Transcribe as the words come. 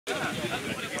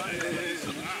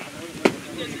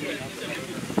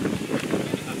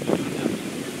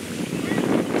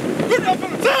Good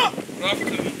afternoon, sir. Good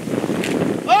afternoon.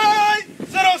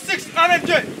 I-06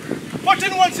 RNJ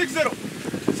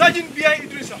 14160. Sergeant B.I.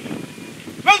 Idrissa.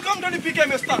 Welcome to the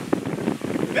PKMS stand.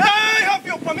 May I have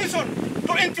your permission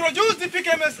to introduce the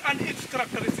PKMS and its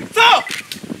characteristics? Sir!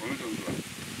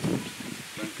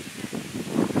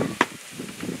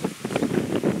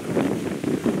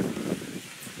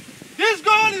 This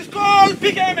gun is called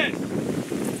PKMS.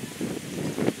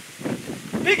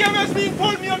 PKMS means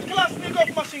Polmiot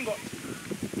Kalashnikov machine gun.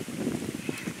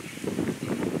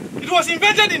 It was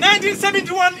invented in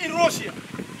 1971 in Russia.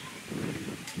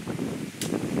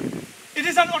 It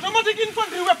is an automatic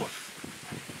infantry weapon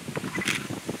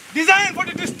designed for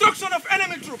the destruction of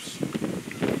enemy troops,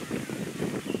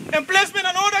 emplacement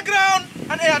on other ground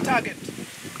and air target.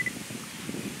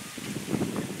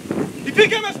 The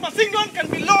PKMS machine gun can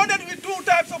be loaded with two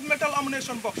types of metal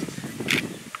ammunition boxes,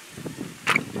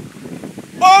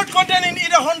 both containing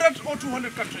either 100 or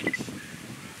 200 cartridges.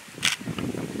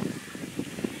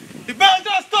 The belts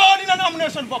are stored in an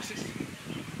ammunition boxes.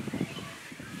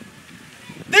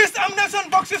 These ammunition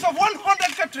boxes of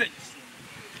 100 cartridges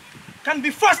can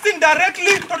be fastened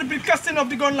directly to the brick-casting of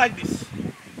the gun like this.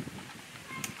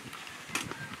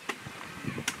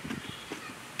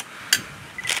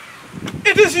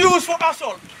 It is used for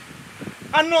assault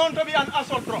and known to be an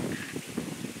assault drop.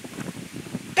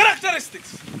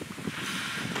 Characteristics.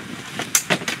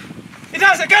 It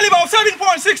has a caliber of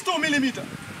 7.62 millimeter.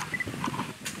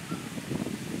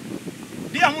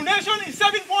 The ammunition is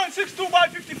 7.62 by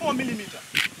 54 millimeter.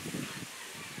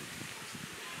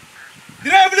 The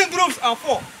raveling grooves are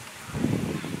 4.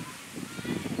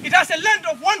 It has a length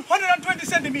of 120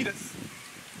 centimeters.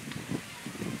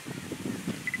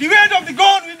 The weight of the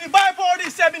gun with the bipod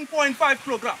is 7.5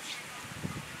 kilograms.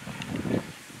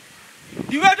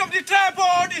 The weight of the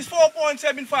tripod is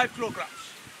 4.75 kilograms.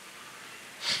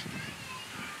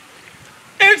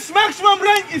 Its maximum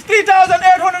range is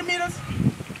 3,800 meters.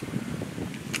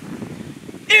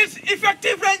 Its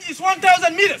effective range is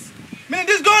 1,000 meters, meaning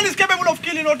this gun is capable of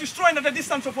killing or destroying at a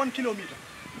distance of 1 kilometer.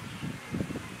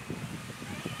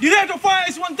 The rate of fire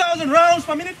is 1,000 rounds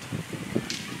per minute,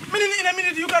 meaning in a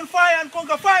minute you can fire and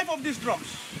conquer 5 of these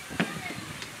drums.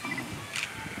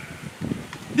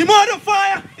 The mode of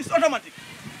fire is automatic.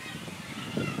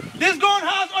 This gun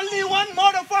has only one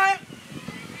mode of fire.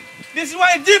 This is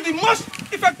why it gives the most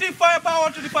effective firepower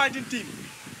to the fighting team.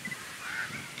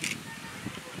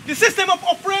 The system of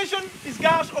operation is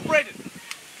gas operated.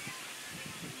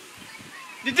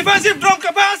 The defensive drum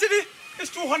capacity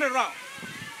is 200 rounds.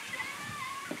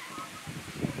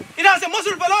 It has a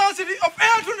muzzle velocity of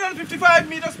 855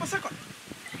 meters per second.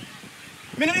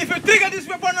 Meaning if you trigger this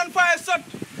weapon and fire a shot,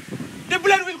 the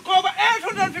bullet will cover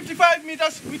 855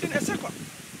 meters within a second.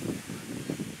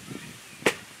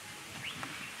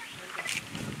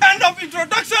 End of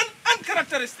introduction and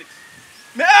characteristics.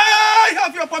 May I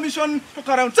have your permission to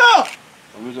carry on, sir?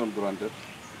 Permission granted.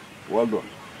 Well done.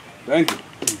 Thank you.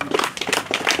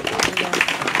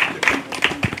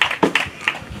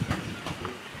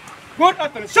 Good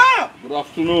afternoon, sir. Good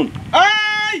afternoon.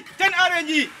 I 10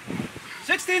 RNG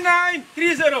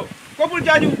 6930 Kopul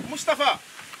Jaju Mustafa.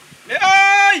 May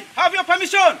I have your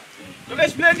permission to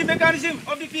explain the mechanism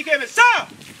of the PKMS, sir?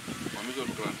 Permission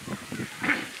granted.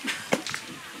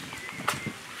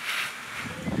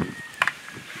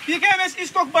 PKMS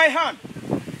is cocked by hand.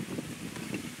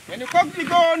 When you cock the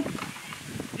gun,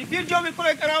 the field job will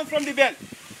collect around from the belt.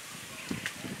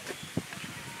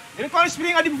 The recoil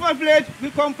spring at the buffer blade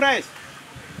will compress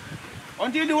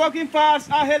until the working parts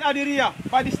are held at the rear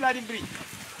by the sliding bridge.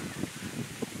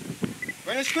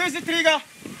 When you squeeze the trigger,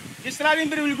 the sliding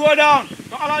bridge will go down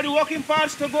to allow the working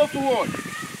parts to go forward.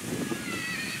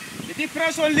 The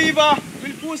depression lever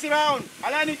will push around,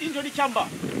 allowing it into the chamber.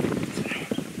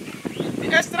 The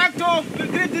extractor will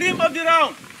grip the rim of the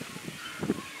round.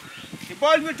 The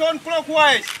bulb will turn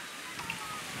clockwise,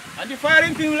 and the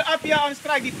firing pin will appear and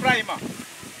strike the primer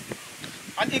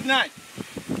and ignite.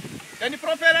 Then the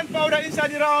propellant powder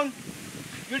inside the round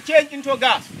will change into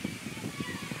gas,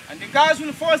 and the gas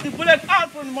will force the bullet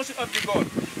out from the muzzle of the gun.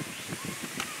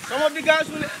 Some of the gas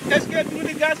will escape through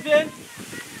the gas vane.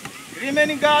 The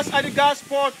remaining gas at the gas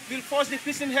port will force the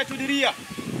piston head to the rear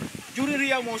during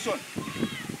rear motion.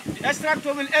 The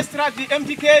extractor will extract the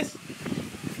empty case.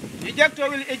 The ejector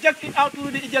will eject it out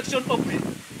through the ejection opening.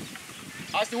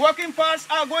 As the working parts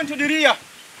are going to the rear,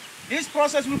 this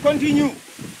process will continue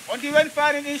until when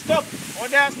firing is stopped or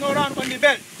there is no round on the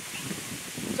belt.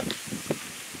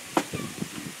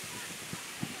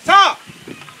 Sir,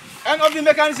 end of the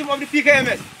mechanism of the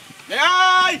PKMS. May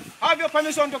I have your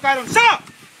permission to carry on, sir?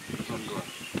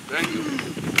 Thank you.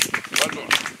 Well done.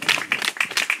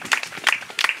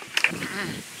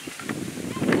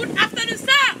 Good afternoon,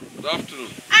 sir. Good afternoon.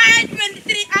 I 23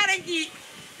 RNG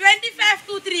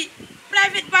 2523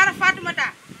 Private Bar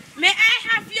Fatumata. May I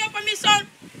have your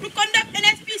permission to conduct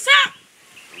NSP, sir?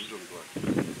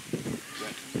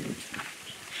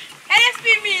 NSP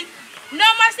means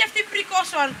normal safety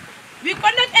precaution. We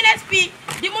conduct NSP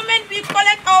the moment we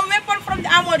collect our weapon from the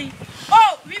armory.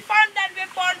 Oh, we found that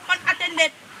weapon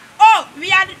unattended. Oh,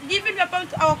 we are giving weapon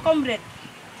to our comrade.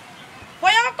 For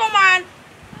your command,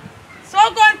 so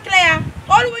gone clear.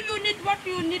 All you need, what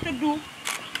you need to do.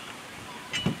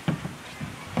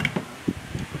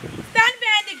 Stand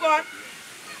behind the gun.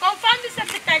 Confirm the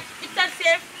safety tag. It's a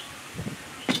safe.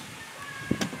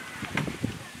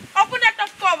 Open the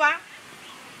top cover.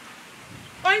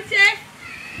 Unsafe.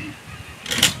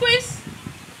 Squeeze.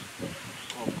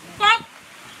 Cock.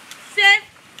 Safe.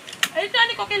 Return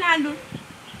the cooking handle.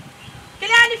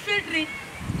 Clear the filtering.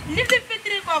 Lift the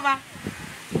filtering cover.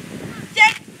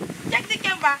 Check the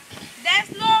camera. There's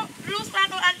no loose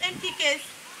stand or an empty case.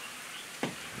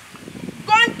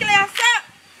 Gun clear, sir.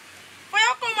 For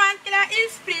your command, clear in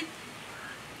sprint.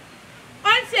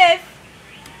 Unsafe.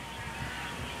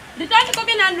 Return the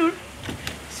cooking handle.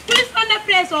 Squeeze on the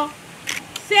pressure.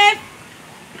 Safe.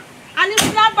 And you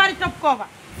snap by the top cover.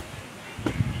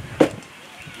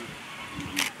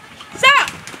 Sir,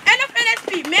 end of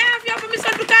NSP. May I have your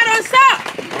permission to carry on, sir?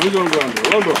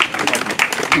 Well done.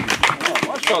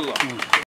 Mashallah.